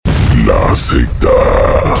secta.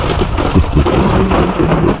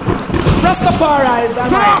 Rastafari is the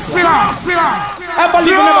ever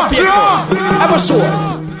living, never faithful, ever sure.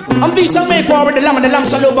 And these shall make war with the lamb, and the lamb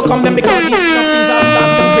shall overcome them, because he's king of things that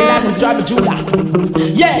can bring life and drive with Judah.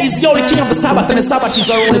 Yeah, he's the only king of the Sabbath, and the Sabbath is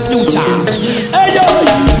our only future. Hey yo!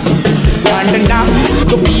 And now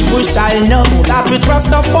the people shall know that with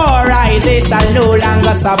Rastafari they shall no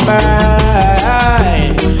longer suffer.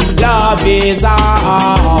 Love is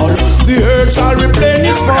all. The earth shall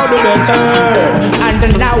replenish for the better.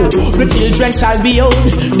 And now the children shall behold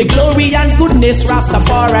the glory and goodness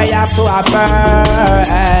Rastafari have to offer.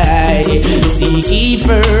 Seek ye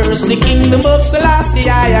first the kingdom of Selassie,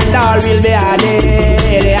 and all will be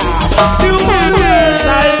added. The whole world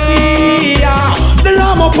shall see the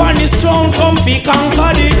Lamb upon his throne, comfy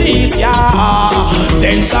conquer the beast, yeah.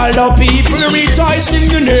 Then shall the people rejoice in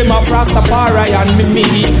the name of Rastafari and me.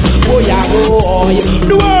 Oh yeah, boy,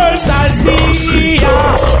 the world shall see,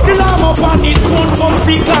 yeah. The Lamb upon his throne,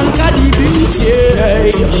 comfy conquer the beast,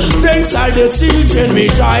 yeah. Then shall the children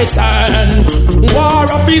rejoice and war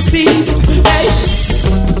of his cease, hey.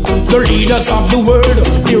 The leaders of the world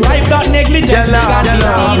derive that negligence began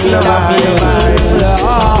deceiving the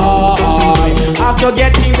people. After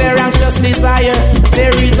getting their anxious desire, they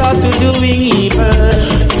resort to doing evil.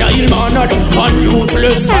 Now in mannered,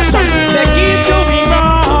 unuseless fashion, they keep doing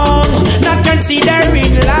wrong, not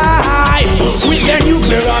considering life. With their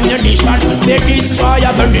nuclear ammunition, they destroy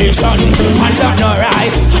the nation, and that's not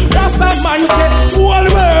right. Rastaman said, whole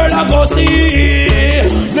world I go see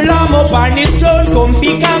the Lamb upon his throne,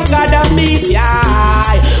 comfy conquer the beast,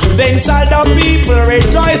 yeah. Then shall the people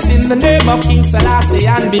rejoice in the name of King Selassie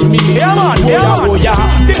and be me. Yeah man, oh yeah.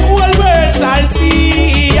 The whole world shall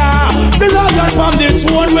see, yeah. The Lord from the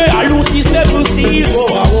throne where I lose his devil seal.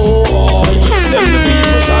 Oh. Then the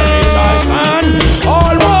people shall rejoice and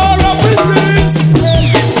all war of his sins.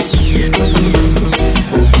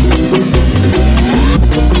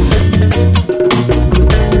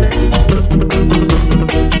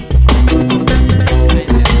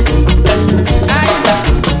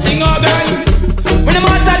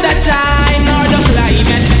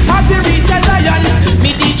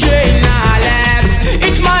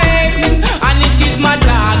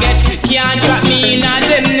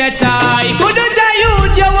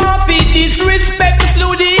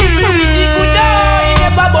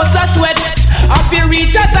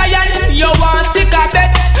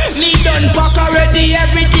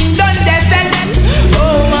 Everything done decent.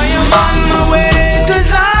 Oh, I am on my way to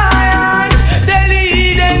Zion. They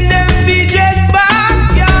leading them VJs back,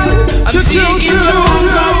 yeah. I'm seeking to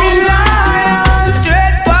coming Zion.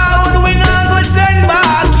 Straight forward, we not go turn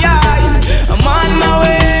back, yeah. I'm on my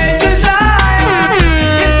way to Zion.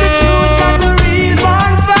 It's the truth and the real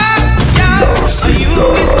born fact, yeah. And you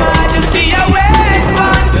is majesty a wet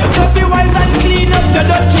man. So be wise and clean up your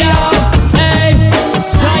dirty heart. Hey,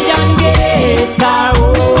 Zion gates are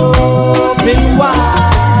open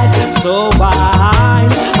wide, so wide.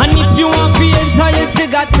 And if you want to enter, you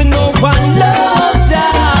got to know one love,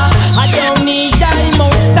 yeah. I don't need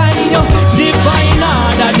diamonds, style, divine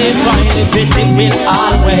order, divine everything will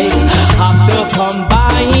always have to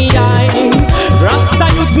combine. Rasta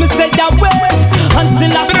youths me say that way, and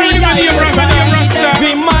still I say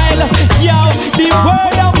every mile. Yo, the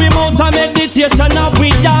word of we mount a meditation of we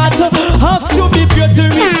heart have to be pure to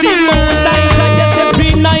reach the mountain. Just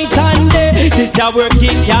every night and day, this your work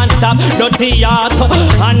it can't stop. Dirty heart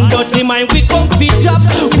and dirty mind we come fit job.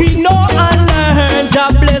 We know and learn to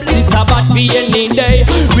bless this Sabbath for any day.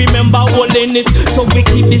 Remember holiness, so we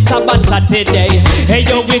keep the Sabbath Saturday. Hey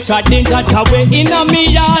yo, we chatting that away in a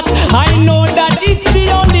me heart. I know that it's the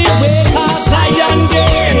only way. Cause Zion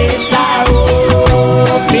gates are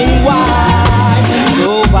open wide,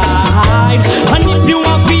 so wide. And if you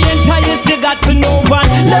want to enter, yes, you got to know one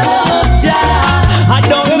love, yeah. I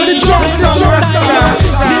don't need some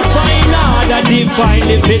divine order, divine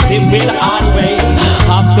liberty will always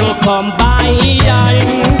have to combine.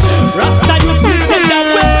 Rasta youths me say that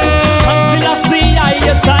way, and still I see I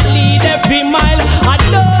yes I lead every mile. I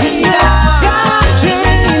don't need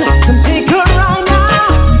train, come take a ride now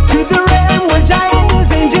to the realm where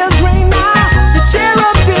giants angels reign now. The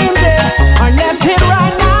cherubim there are left here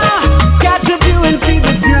right now. Catch a view and see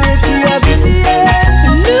the purity of it, yeah.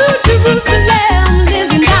 The New Jerusalem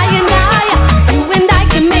lives in I and I. You and I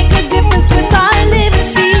can make a difference with our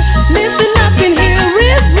liberty. Listen up and here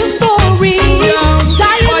is the story.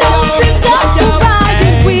 Zion opens up the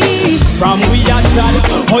private we. From we are tried,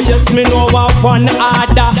 oh yes me know of one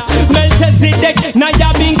order. Melchizedek, now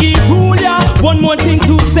ya been give rule ya. One more thing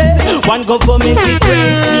to say, one government is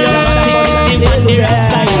raised. The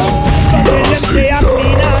rest like them say I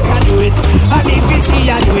clean out and do it. I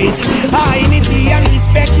dignity and do it. I dignity and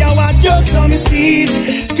respect you want just some seed.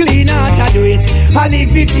 Clean out and do it. I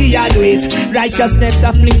dignity and do it. Righteousness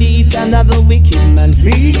of lead another wicked man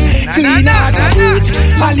be. Clean out and do it.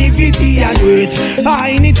 I dignity and do it.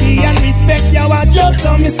 I dignity and respect you want just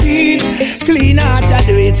some seed. Clean out and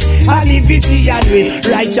do it. I dignity and do it.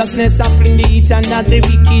 Righteousness of lead another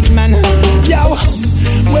wicked man. Yo,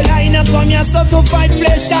 well I know come here so to fight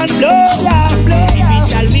flesh and blood.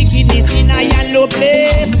 Spiritual wickedness in a yellow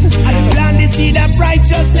place. Plant the seed of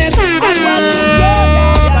righteousness and watch it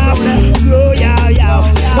grow,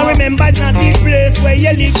 And remember it's not the place where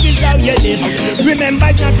you live is how you live. Remember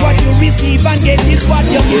it's not what you receive and get is what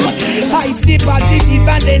you give. I see positive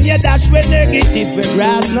and then you dash with negative. Where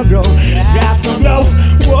grass no grow,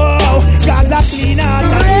 Whoa, God's a clean heart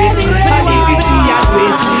and wait. I live it and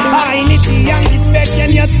wait. I need and respect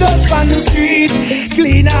and you touch on the street.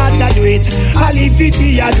 Clean heart and wait. I live it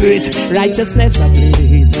and wait. Righteousness of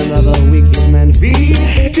leads another wicked man be.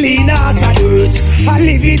 Clean heart and wait. I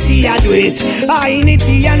live it and wait. I need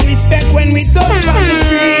and respect when we touch on the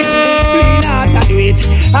street. Clean heart and wait.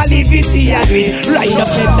 I live it and wait.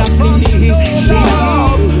 Righteousness of leads.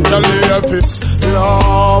 Tell me if it's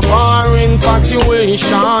love or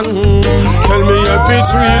infatuation. Tell me if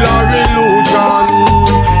it's real or illusion.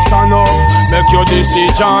 Stand up, make your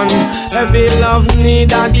decision. Every love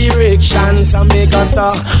need a direction. So make us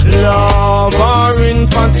a love or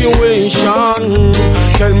infatuation.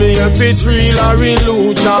 Tell me if it's real or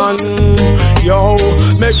illusion. Yo,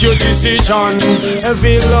 make your decision.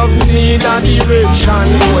 Every love need a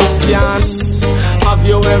direction. Question: have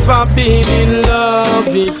you ever been in love?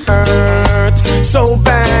 It hurt so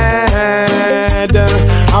bad.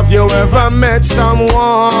 Have you ever met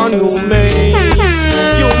someone who makes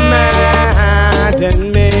you mad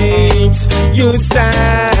and makes you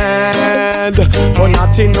sad? But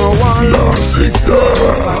not in no one is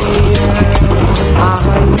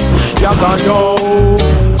you gotta know.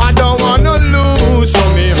 I don't wanna lose, so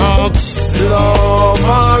me heart. Love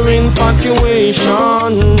or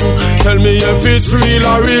infatuation. Tell me if it's real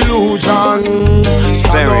or illusion.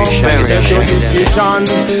 Stand up, make your decision.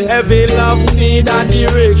 Every love need a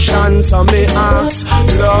direction. So me ask,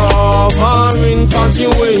 love or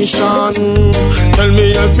infatuation. Tell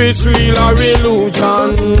me if it's real or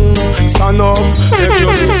illusion. Stand up, make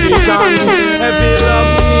your decision. Every love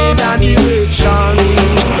need a direction.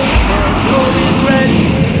 Love is red,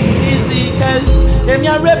 Ezekiel. Them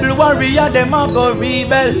ya rebel warrior, them a go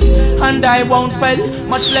rebel. And I won't fail,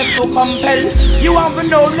 much less to compel. You have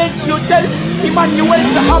no knowledge, you tell.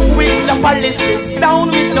 Emmanuel's up with your policies, down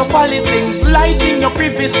with your folly things, lighting your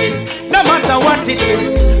privacies. No matter what it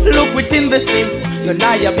is, look within the sim. The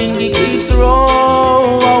liar bingy keeps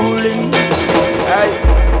rolling. Hey.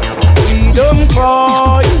 Freedom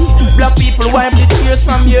cry. Black people wipe the tears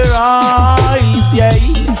from your eyes, yeah.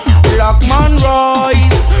 Black man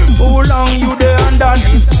rise. Too long you there under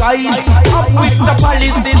disguise. Up with the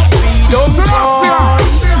policies, freedom cry.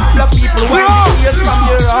 Black people wipe the tears from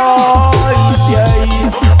your eyes, yeah.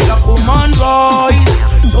 Black woman rise.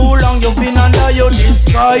 Too long you've been under your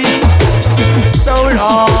disguise. So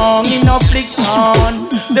long in affliction,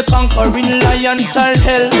 the conquering lion shall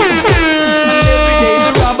help. And every day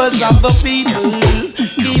the robbers of the people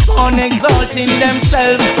keep on exalting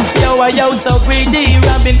themselves. Yo, so greedy,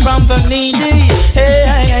 robbing from the needy.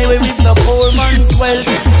 Hey, where is the poor man's wealth?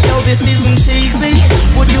 Yo, this isn't easy,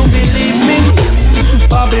 would you believe me?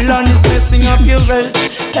 Babylon is messing up your wealth.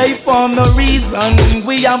 Hey, for no reason,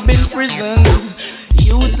 we have been prisoned.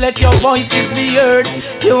 Youths, let your voices be heard.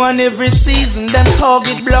 You want every season, them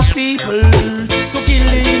target black people. To kill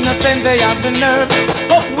the innocent, they have the nerve.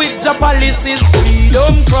 Up with your policies,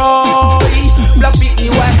 freedom cry. Black people,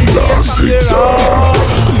 you want the tears from their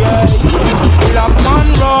eyes. Black man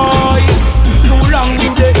rise. Too long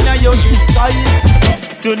you dead in your disguise.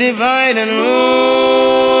 To divide and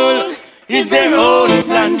rule is their own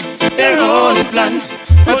plan, their own plan.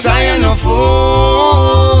 But I am no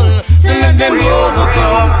fool to let them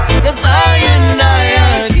overcome. 'Cause I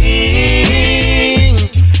am king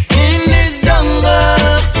in this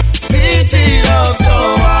jungle, city of so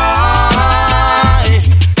high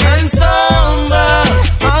and somber.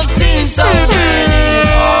 I've seen so many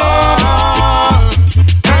fall,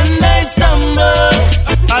 and they stumble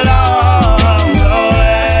along the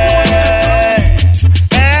way.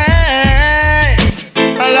 Hey,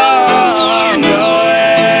 along the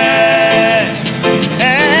way.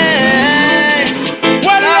 Hey,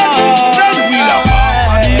 well, we'll have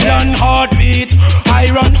Babylon heartbeat. I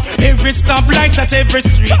run every stop like at every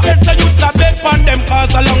street. Better you stop dead on them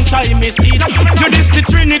cause a long time is see. You this the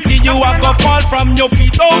Trinity, you you have to fall from your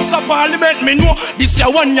feet. House of Parliament, me know this year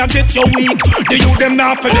when you get your weak. The youth them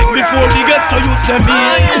now for it before they get to use them. I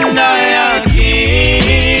and I are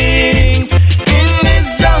kings in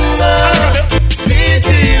this jungle.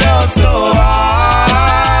 City love so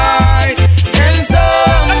high and so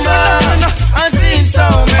humble. I see so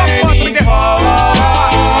many fall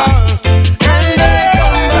and they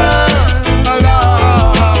stumble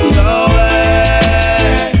along the way.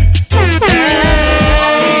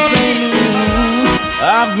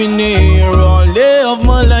 I've been here all day of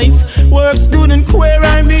my life. Works good and queer,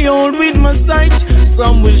 I behold with my sight.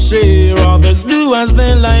 Some will share, others do as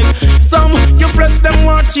they like. Some you flesh them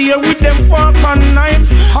want here with them fork and knife.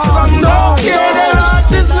 Some don't care, their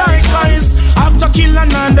heart is like ice. After kill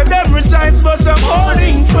another, them retires, but I'm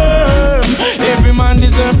holding firm. Every man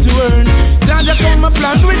deserves to earn. Jaja come a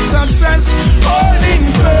plan with success, holding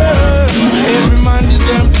firm. Every man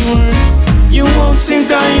deserves to earn. You won't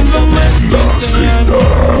think I in the mess you serve.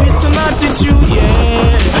 It's an attitude,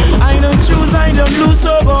 yeah. I don't choose, I don't lose,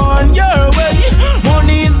 so go on your way.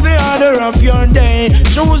 Money is the order of your day.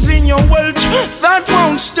 Choosing your wealth, that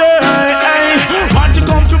won't stay. Want to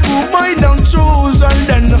come to prove I don't choose, and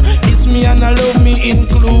then it's me and I love me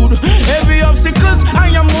include. Every obstacles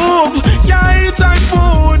I am move. Yeah, it's I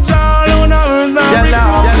put all on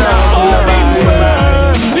holding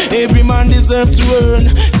firm. Every man deserves to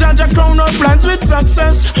earn. Jaja crown up plans with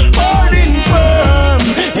success, holding firm.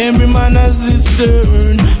 Every man has his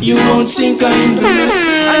turn. You won't think I'm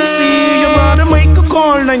blessed. I see your brother make a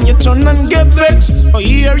call and you turn and get vexed. Oh,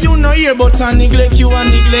 here you know here, but I neglect you and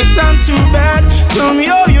neglect and too bad. Tell me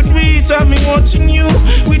how you do it, I've been watching you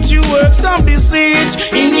with your works of deceit.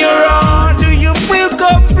 In your heart, do you feel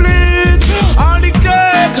complete? All the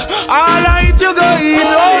cake, all I to go eat,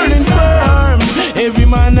 holding firm. Every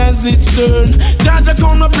man has its turn. Jaja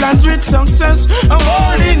come up plans with success, I'm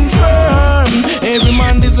holding firm. Every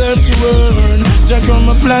man deserves to earn. Jaja come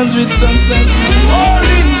up plans with success,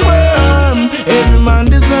 holding firm. Every man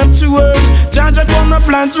deserves to earn. Jaja come up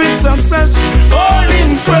plans with success,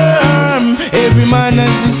 holding firm. Every man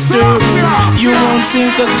has his turn. You won't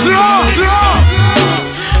think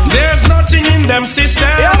there's nothing in them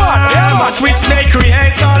systems which they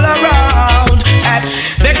create all around. And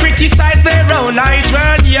they criticize their own eyes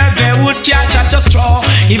when they would catch at a straw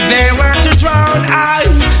if they were to drown.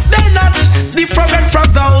 They're not different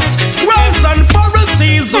from those scribes and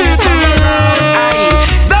Pharisees who come around.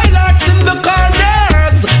 They locks in the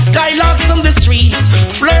corners, skylocks on the streets,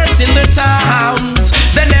 flirts in the towns.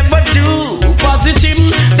 They never do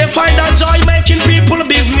positive. They find a joy making people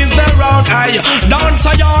business their own. Dance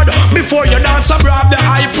a yard before you dance abroad. The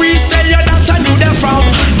high priest tell you that I knew them from.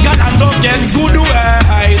 God and go get good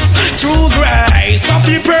ways through grace. Of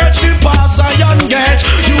the perch we pass a young gate.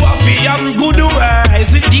 You have the good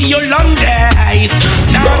ways. It give you long days.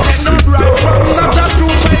 Now take not right from not a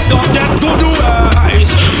true face. Go get good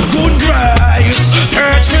ways, good grace.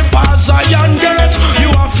 Perch we pass a young gate.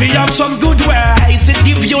 You have some good ways. It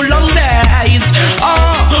give you long days.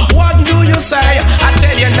 Oh, what do you say? I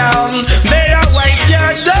tell you now, they are waiting your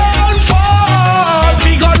downfall.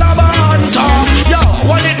 Figure number one top. Yo,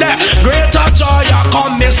 what is that? Greater joy, you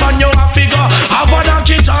come this on your figure. Have a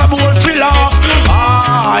guitar board fill off.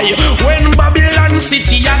 Aye, when Babylon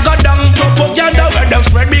City, I got down propaganda where them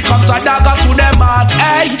spread becomes a dagger to them heart.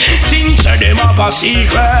 Hey, think that them have a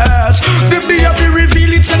secret. The baby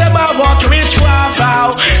reveal it, so them a walk witchcraft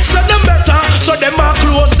out. So them better, so them a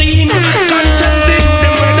close in. Content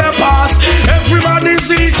them where they pass. Every man is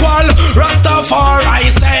equal.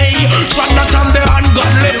 Rastafari say, try not on the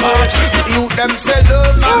ungodly part. The youth them say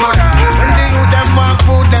love mama. When the youth them want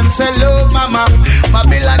food, them say love mama.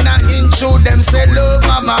 Babylon a intrude, them say love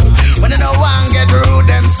mama. When they no one get rude,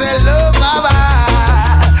 them say love mama.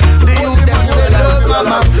 The youth them say love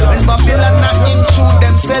mama. When Babylon a intrude,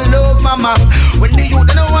 them say love mama. When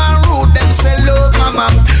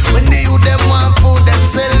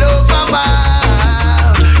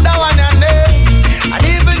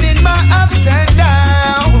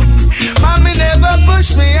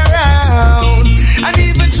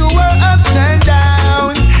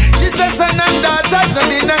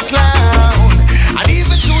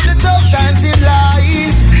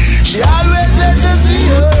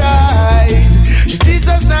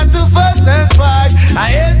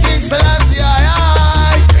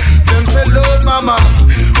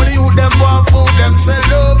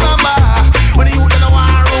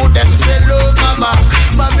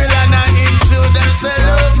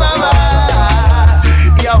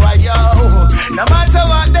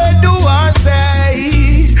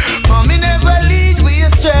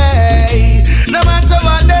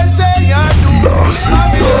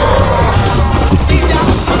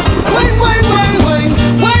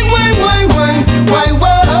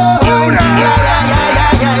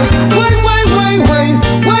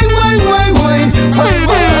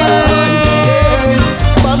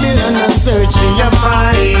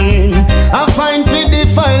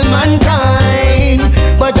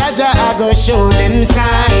them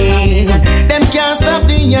sign. Them can't stop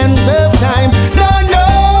the end of time. No,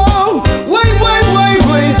 no. Why? Yeah.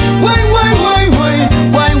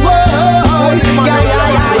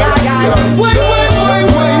 Why?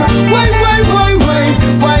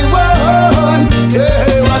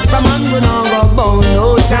 Yeah, Rastaman, we not go bound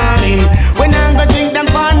no time. We not go drink them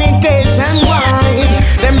fornication wine.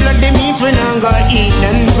 Them bloody meat, we not go eat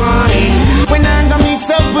them swine. We not go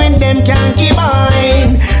mix up with them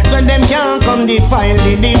concubine, so them can't come defile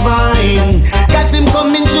the divine. Cause him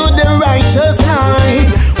coming through the righteous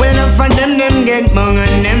line. Well, enough for them get mung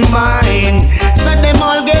on them mind. So them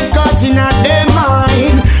all get caught in their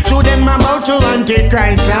mind. Through them about to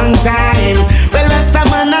Antichrist long time. Well,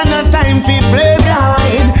 Rastaman have no time for play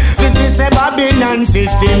blind. This is a Babylon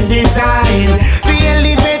system design. The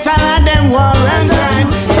elevator and them war and crime.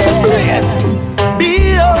 Yes.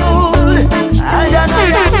 Behold, I am the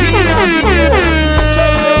king of the earth.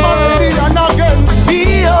 Check them out again.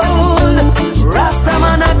 Behold,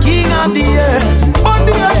 Rastaman a king of the earth. On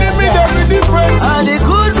the enemy they be different. And the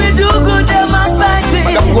good we do good them a fight with. We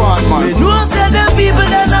know say them people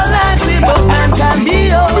they not like we, but man can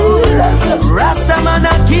behold, Rastaman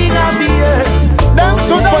a king of the earth. Them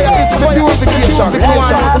should fire purification. Let's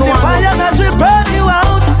have the fire as we burn you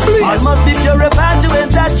out. All must be purified to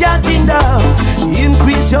enter your kingdom.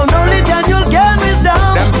 Increase your knowledge and you'll gain wisdom.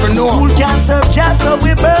 Who can serve just so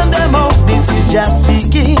we burn them out. This is just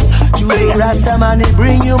speaking. To the Rastaman, it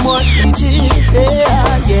bring you more teaching.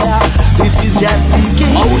 Yeah. This is just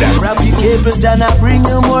speaking. Rapid cable and I bring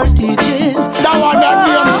you more teachings. That one that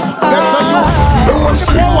that's a you. The one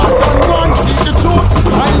show us and run. Speak the truth.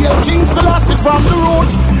 And your King Selassie from the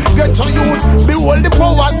road. Get to youth. Behold the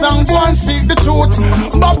powers and go and speak the truth.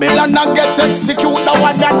 Babylon and get execute. The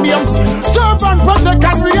one that name. Serve and protect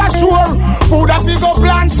and reassure. Food that we go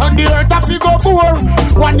plant so the earth that we go poor.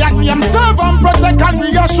 One that name serve and protect and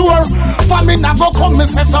reassure. Famine a go come and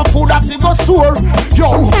say some food that we go store.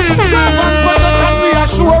 Yo, serve and protect and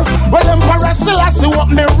reassure. Well, Emperor Selassie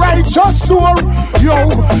open the righteous door. Yo,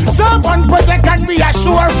 serve and protect and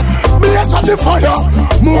reassure. Blaze up the fire,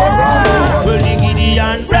 more. Well, the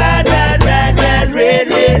Gideon red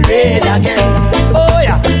again. Oh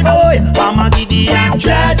yeah, Mama Gideon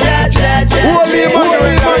red. Holy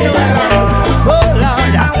oh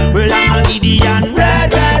Lord, well I'm a Gideon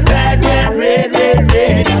red again.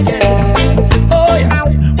 Oh yeah,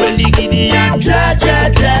 well the Gideon red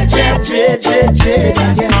again.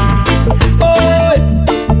 Oh.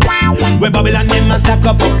 Where Babylon them a stack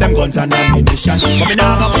up them guns and ammunition. But me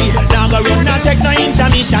nah go free, nah go run, nah take no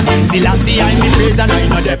intermission. Selassie I me praise and I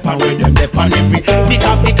know depend with them depend every tick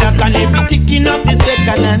up the clock and every ticking up the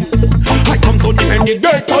second hand. I come to defend the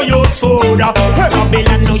ghetto youth food. Hey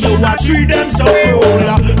Babylon know you a treat them so cool.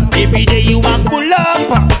 Every day you a pull up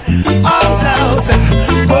arms house,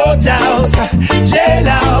 court house, jail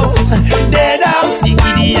house, dead house. The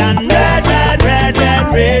Gideon red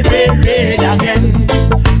again.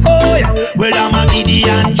 Oh yeah, well I'm a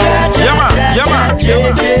Gideon dread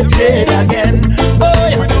again. Oh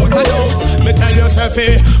yeah, without a doubt, me tell yourself,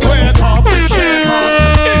 wake up, shake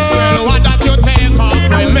up. It's well what that you take up.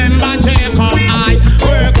 Remember Jacob, I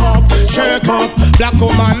wake up, shake up. Black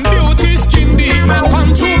woman beauty skin deep, now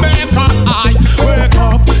come to make up. I wake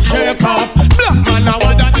up, shake up. Black man, now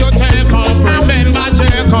what that you take up. Remember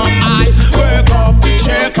Jacob, I wake up,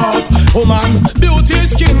 shake up. Woman beauty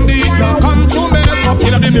skin deep, now come to make up.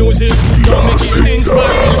 You know the music, don't make it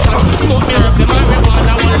inspiration. Smoke me herbs,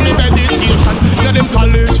 marijuana, want me meditation. You know them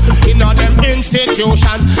college, you know them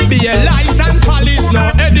institution. Be a lies and follies,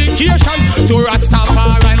 no education. To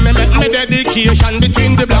Rastafari, me make me dedication.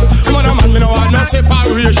 Between the black man and man, me no want no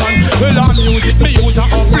separation. Well, I'm music, me use a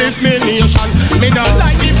uplift me nation. Me not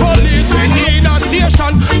like the police when they in a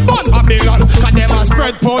station. But Babylon, cause them a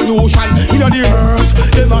spread pollution. You know the earth,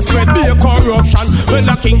 them a spread be a corruption. When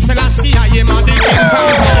the King Selassie, I am a the king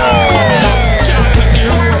from Zion. Babylon, can't take the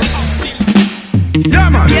road. Yeah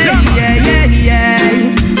man, yeah.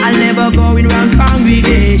 I'll never go in wrong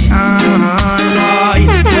congregation. Boy.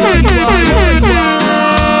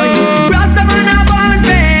 Rastaman a born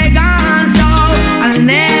pagan, so I'll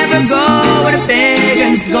never go where the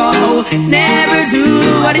pagans go. Never do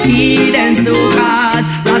what the heathens do, cause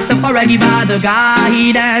Rastafari give all the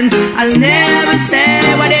guidance. I'll never say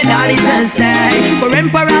what the auditors say. For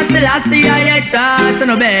Emperor Selassie I trust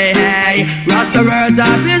and obey. Rasta words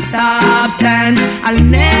are real substance. I'll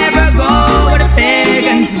never go where the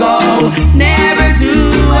pagans go. Never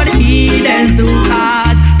do what the heathens do,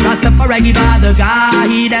 cause Rastafari give all the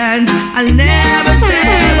guidance. I'll never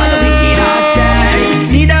say what the wicked say.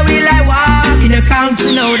 Neither will I walk in the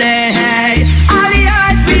council no day. All the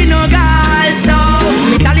odds we no God, so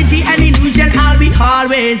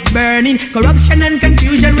corruption and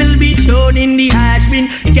confusion will be shown in the ash bin.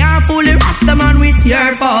 Can't fool the Rasta man with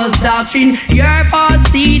your false doctrine, your false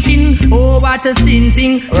teaching. Oh, what a sin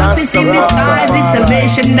thing. Justice in disguise, it's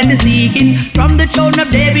salvation that is seeking. From the throne of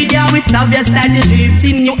David, yeah, it's obvious that you're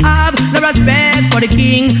drifting. You have no respect for the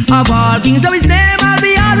king of all kings, so his name I'll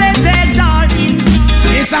be always exalting.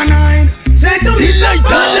 It's a 9, say to me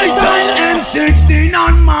later, M16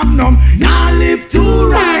 on Magnum, now live to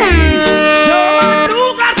right. Joe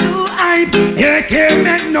who got to hype, here can't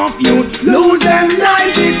make enough youth lose them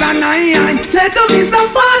life. It's a 9, say to Mr.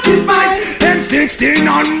 45, M16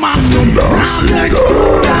 on Magnum, now live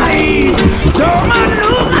to right. Joe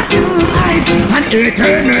who got to hype, and here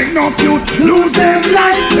can't make enough youth lose them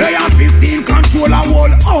life. They are 15 control a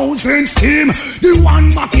whole house in steam. The one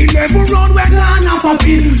back 11 round where Ghana pop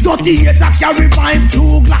in. 38 a carry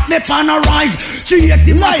 5-2 Glock they pan a rise.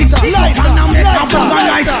 380 lights and a make a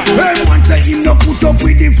bugger. Everyone say him no put up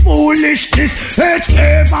with the foolishness.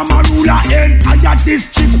 HK from a ruler entire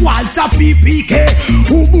district Walter PPK.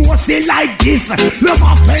 Who boss it like this? Love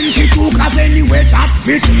a 22 cause anyway that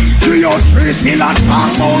fit. 303 still at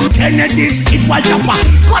Park Kennedy's it while chopper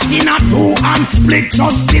cut in a 2 and split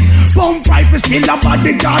justice. Pump rifle still a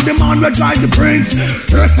bodyguard, the man will drive the Prince.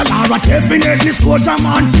 First of all, definitely soldier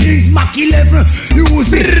man things. Mac 11,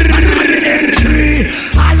 use it, and M3.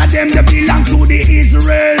 All of them they belong to the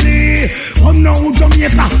Israeli. Come now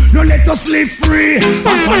Jamaica, no let us live free.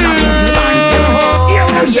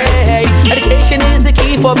 Education is the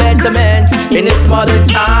key for betterment in this modern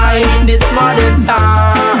time, in this modern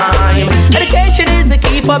time. Education is the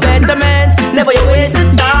key for betterment. Never you waste the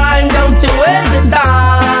time, don't you waste the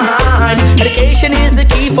time. Education is the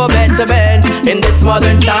key for betterment in this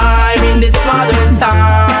modern time, in this modern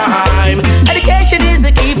time. Education is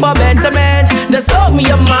the key for betterment. Just open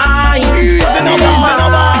your mind.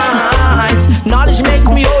 Knowledge makes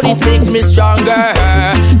me old, it makes me stronger.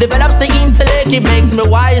 Develops the intellect, it makes me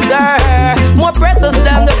wiser. More precious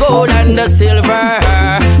than the gold and the silver.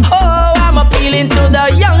 Oh, I'm appealing to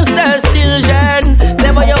the youngsters, children.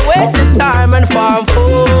 Never you waste the time and farm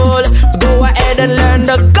fool. Go ahead and learn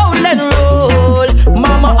the golden rule.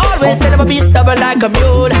 Mama always said never be stubborn like a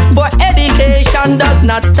mule. For education does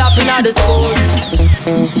not stop in the school.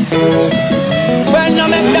 When you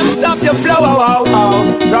make them stop your flow, oh,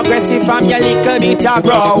 oh. Progressive from your little bit of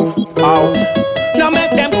grow, oh. Now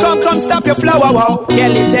make them come stop your flow, oh, oh.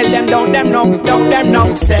 Kelly tell them, don't them know,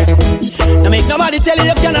 say. Now make nobody tell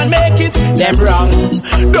you cannot make it, them wrong.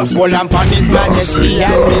 Just hold on upon His Majesty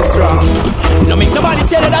and be strong. Now make nobody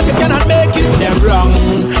tell you that you cannot make it, them wrong.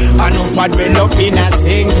 I know for dwell up in a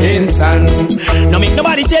sinking sun. Now make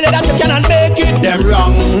nobody tell you that you cannot make it, them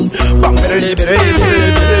wrong.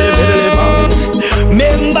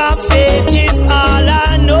 Remember faith is all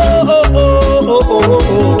I know.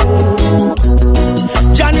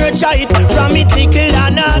 John Richard from it little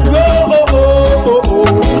and I grow.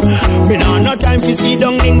 Me no time for see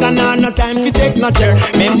down nigga, no time for take no chair.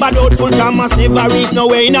 Remember doubtful Thomas never reach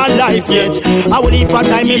nowhere in our life yet. I will leave a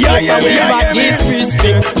time if I will back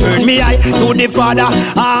disrespect. Turn me eye to the Father,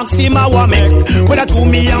 ask Him a woman. When I too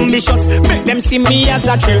me ambitious, make them see me as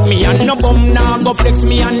a threat. Me and no bum, nah go flex,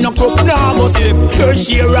 me and no crook, nah go slip. Your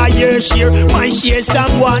share, my share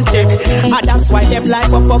some wanted. And that's why them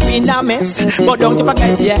life up in a mess. But don't you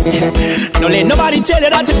forget yet, don't let nobody tell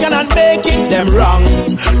you that you cannot make it, them wrong.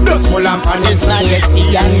 Just hold on and His Majesty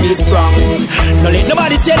and be strong. Don't let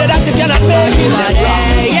nobody tell you that you cannot make it, them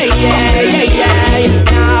wrong.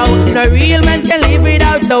 Now, no real man can live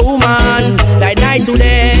without a woman. Like night to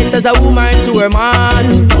day, says a woman to her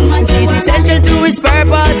man. She's essential to his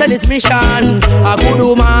purpose and his mission. A good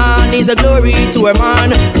woman is a glory to her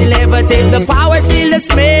man. She'll never take the power, she'll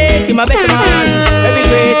just make him a better man. Every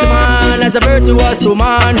great man has a virtuous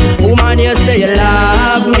woman. Woman, you say you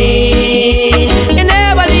love me, you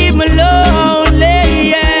never leave me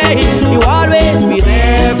lonely, yeah. You always be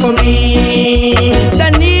there for me, so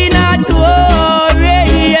need not to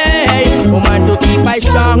worry, yeah. Woman, to keep I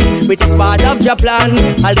strong, which is part of your plan.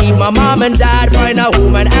 I'll leave my mom and dad, find a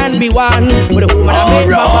woman and be one. With a woman I make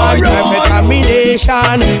my mind, perfect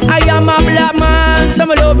combination. I am a black man, so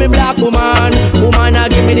I love me black woman. Woman, I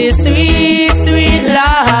give me this sweet, sweet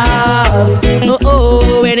love. Oh,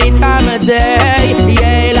 oh, any time of day,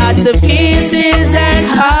 yeah, lots of kisses and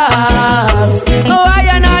hugs. Oh, I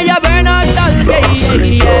burn out all day,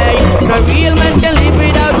 yeah. No real man can live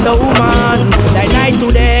without a woman. That night to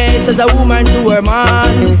day, says a woman to her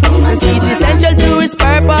man. She's essential to his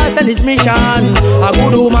purpose and his mission. A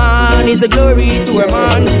good woman is a glory to her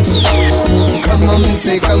man. Come on, me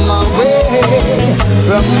say, come away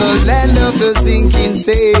from the land of the sinking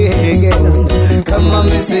sand. Come on,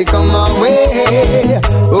 me say, come away.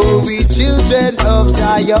 Oh, we children of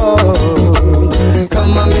Zion.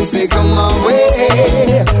 Come on, me say, come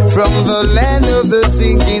away from the land of the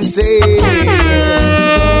sinking sea.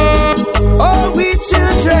 Oh, we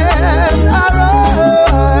children arise.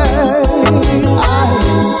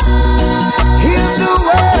 Hear the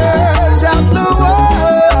words of the word.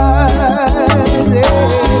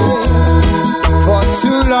 For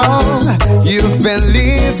too long you've been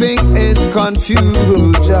living in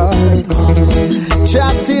confusion,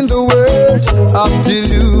 trapped in the world of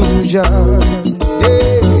delusion.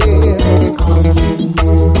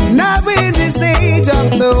 Now in this age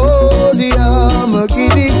of the holy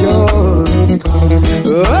Armageddon,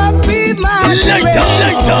 up in my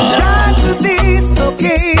direction, not to this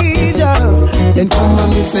occasion. Then come on,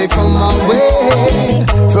 me say, come away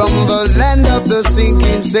from the land of the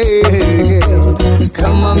sinking sail.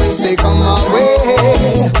 Come on, me say, come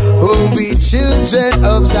away. Oh, we children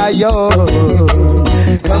of Zion.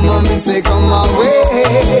 Come on, me say, come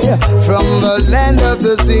away from the land of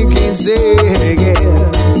the sinking sail.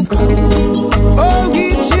 Oh,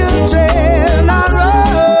 we children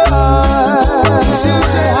arise.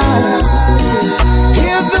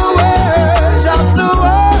 Hear the words of the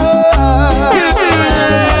word.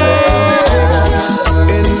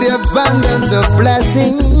 In the abundance of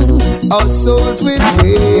blessings, our souls will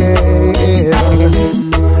live.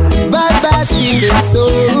 By basket and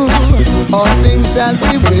stone, all things shall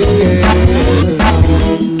be well.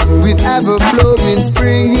 With ever-flowing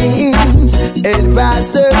springs and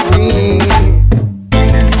vaster streams.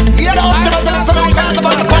 You know, there was a solution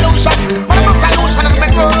about the pollution. One of the solutions that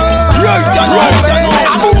makes it right.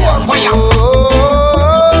 I'm over for you.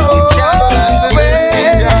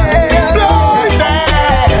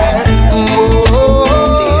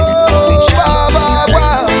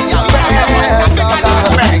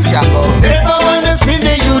 Never wanna see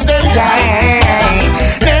the youth them die.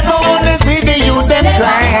 Never wanna see the youth them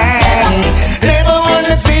cry. Never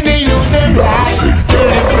wanna see the youth them die.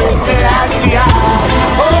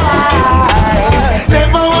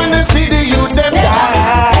 Never wanna see the youth them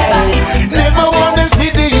die. Never wanna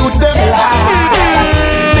see the youth them lie.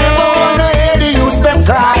 Never wanna hear the youth them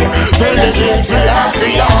cry. Tell them it's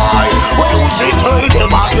Selassie. Well, we should tell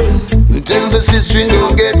them again. Tell the sister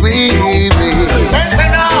don't get weary.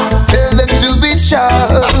 Tell them to be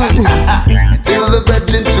sharp. Tell the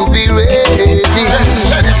veteran to be ready.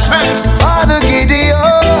 Father Gideon,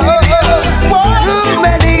 too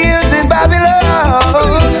many years in Babylon.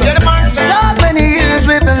 So many years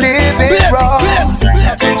we've been living wrong.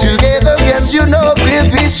 Together, yes, you know we'll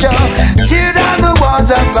be strong. Tear down the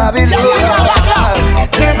walls of Babylon.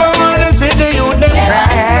 Never wanna see the youth them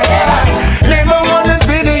cry. Never wanna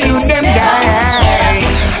see the youth them die.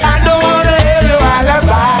 I don't wanna hear you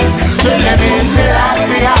alibis. You let me see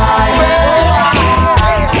Selassie.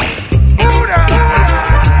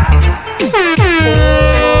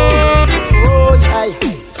 Oh yeah,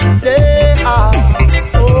 they are.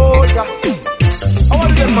 Oh yeah. I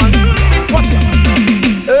want them man. Watch it.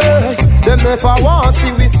 Them never want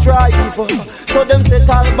see we strive. So them set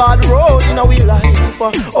all bad road in our life.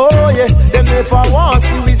 Oh yeah, them never want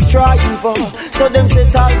see we strive. So them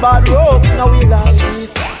set all bad roads in our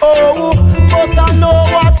life. Oh, but I know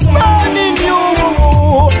what's burning you.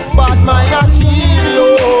 Bad mind I kill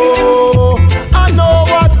you. I know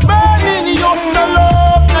what's burning you. The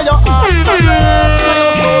love to your heart, the love to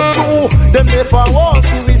your soul too. Them never want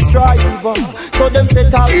see we strive. So them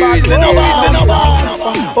set all bad roads.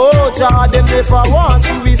 Oh Jah, them never want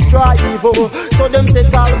see we strive. So them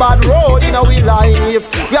set all bad road in our life.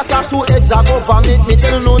 We attack two heads of government, me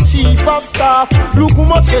tell no chief of staff. Look how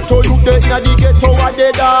much ghetto you there in the ghetto are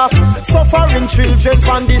dead off. Suffering children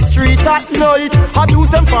on the street at night. Abuse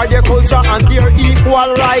them for their culture and their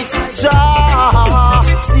equal rights. Jah,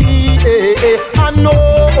 see, I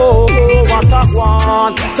know what I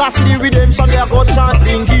want. Cause the redemption they go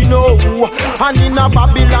chanting, you know. And in a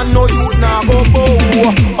Babylon, no you now go bow.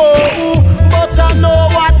 Oh, but I know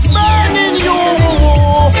what's burning you.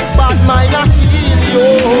 Bad mind I kill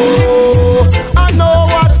you. I know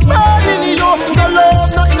what's burning you. No love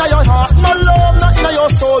not in your heart, no love not in your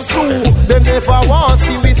soul too. Them never want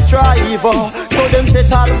see we strive. So them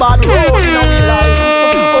set all bad road in our life.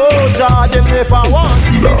 Oh Jah, them never want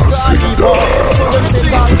see we strive. So them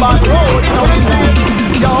set all bad road in our life.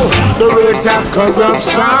 Yo, the words of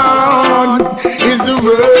corruption is the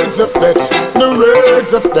words of death. The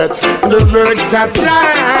words of death. The words of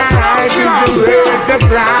life is the words of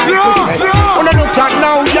righteousness. When I look at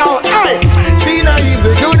now, yo, hey, see no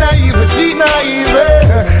evil, do no evil, speak no evil.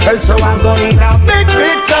 And so I'm going now, big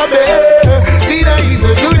trouble. See See the evil,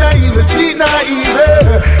 do the evil, speak the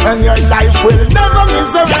evil, and your life will never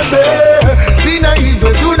miserable. See the evil,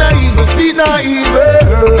 do the evil, speak the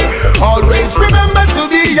evil. Always remember to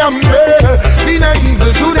be humble. See the evil,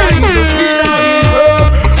 do the evil, speak the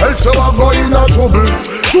evil. Else you are going in a trouble.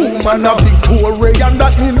 Two man a victory, and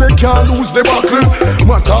that mean they can't lose the battle.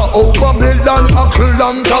 Matter how Babylon huckle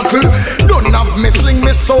and tackle. Don't have me sling me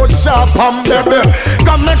so sharp and baby.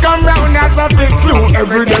 Come me come round as a fix slew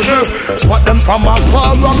every day. Spot them from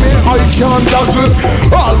afar and me I can't dazzle.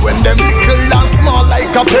 All when them little and small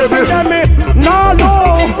like a pebble. Tell me, no,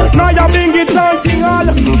 now you bring it chanting all.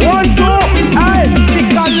 1, 2, hey,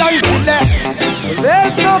 sick and lunch today.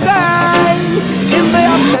 There's no game in the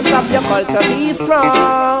absence of your culture, be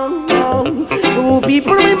strong. True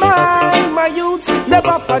people remind my youth,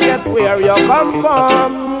 never forget where you come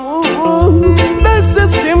from. The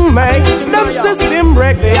system makes the system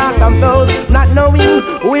break the heart of those not knowing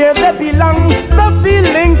where they belong. The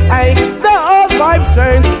feelings ache, the old vibes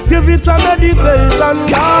change. Give it a meditation.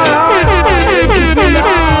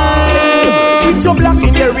 With your black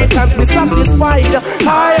inheritance, be satisfied.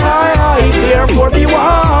 High, therefore be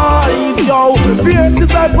wise. Yo, the earth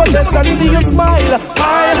is our possession, see you smile.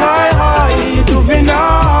 High,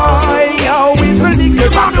 juvenile. Yo, with the liquor,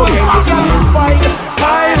 but you can be satisfied.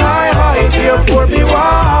 High, therefore be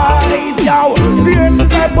wise. Yo, the earth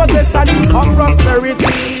is our possession of prosperity.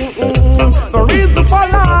 The reason for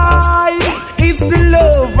life is to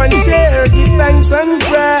love and share, give thanks and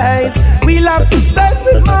praise. We'll have to stand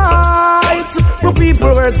with might. The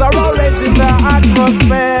people words are always in the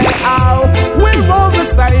atmosphere. Out, we're all the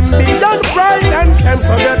same, beyond pride and shame.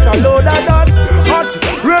 So get a load of that, hot,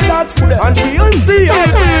 red hot, and we'll see how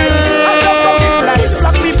it is. I love how it plays.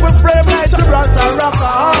 Black people frame like Gibraltar rock.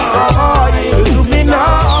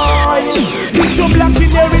 Juvenile. With your black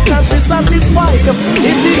inheritance, be satisfied.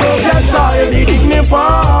 Ethiopian child, be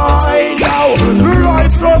dignified. Now, the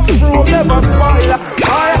righteous fruit never smile.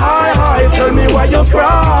 High, tell me why you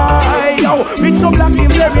cry. Yo, with your black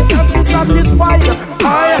inheritance, be satisfied.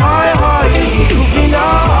 High,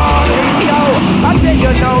 juvenile. Yo, I tell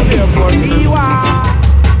you now, therefore be wise.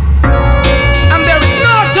 And there is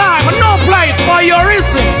no time and no place for your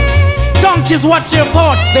reason. Donkeys watch your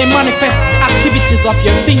thoughts, they manifest activities of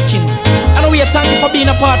your thinking. And we thank you for being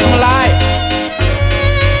a part of my life.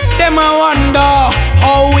 Them I wonder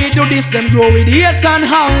how we do this, them grow with hate and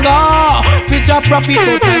hunger. Fit your profit,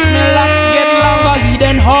 but as my locks get longer,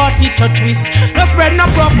 hidden heart it a twist. No spread no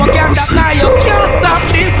propaganda, now you can't stop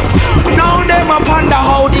this. Now them I wonder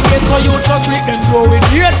how they get to you, just let them grow with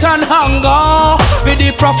hate and hunger. With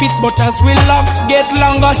the profits, but as we locks get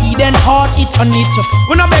longer, hidden heart it on it.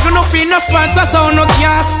 We no beg no fee, no sponsor, so no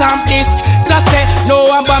can't stop this. Just say no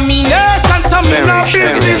about me nation, some me no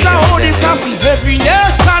business. I hold this up with every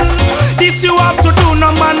nation. This you have to do,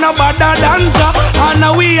 no man no better than ya. And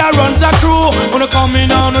now we are runs a crew, gonna come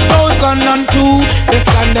in on 1,002. They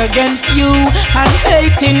stand against you and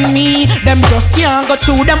hating me. Them just can't go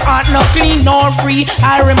through, them heart not clean nor free.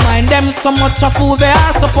 I remind them so much of who they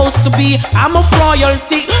are supposed to be. I'm of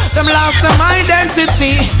royalty, them lost them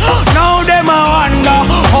identity. Now them I wonder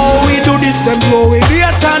how we do this, them go with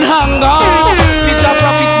hate and hunger. It's a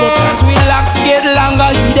profit, but as we locks get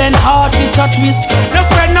longer, hidden heart it a twist. No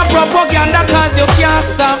spread no propaganda, cause you can't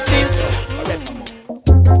stop this.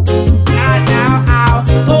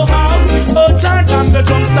 Turn down the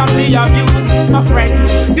drums, stop the abuse. My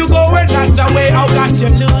friend, you go and that's the way how got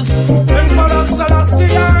you lose. Remember Selassie,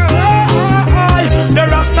 the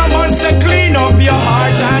Rasta man say clean up your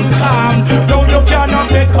heart and calm. Though you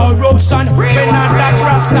cannot make corruption, when not that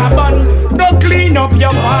Rasta man. Don't clean up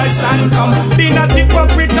your heart and come. Be not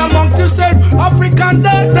hypocrite amongst yourself, African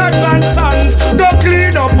daughters and sons. Don't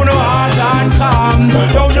clean up your heart and calm.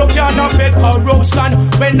 Though you cannot make corruption,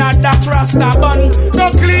 when not that Rasta man.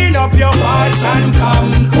 Don't clean up your heart and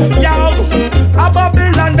come. Yo, a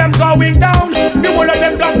Babylon them going down. The whole of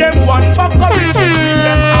them got them one back of it.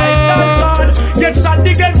 Them high down. Get shot,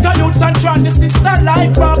 they get to youths and try the sister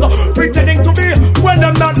like bag. Pretending to be when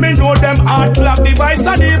them not me know them heart lock device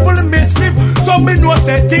and evil mischief. So me know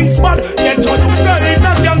say things bad. Get to youths they in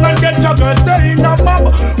a gang and get to girls they in a mob.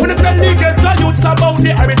 When they tell you get to youths about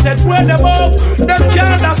the heritage where they move, them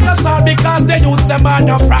can't ask no salt because they use them on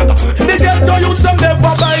a frag. They get to youths them never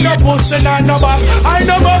buy no pussy and no back. I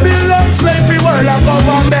know Babylon slavery world a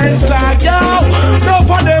government tag. Yo, no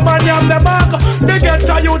for them and them the back. They get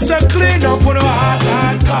to youths and clean up on the heart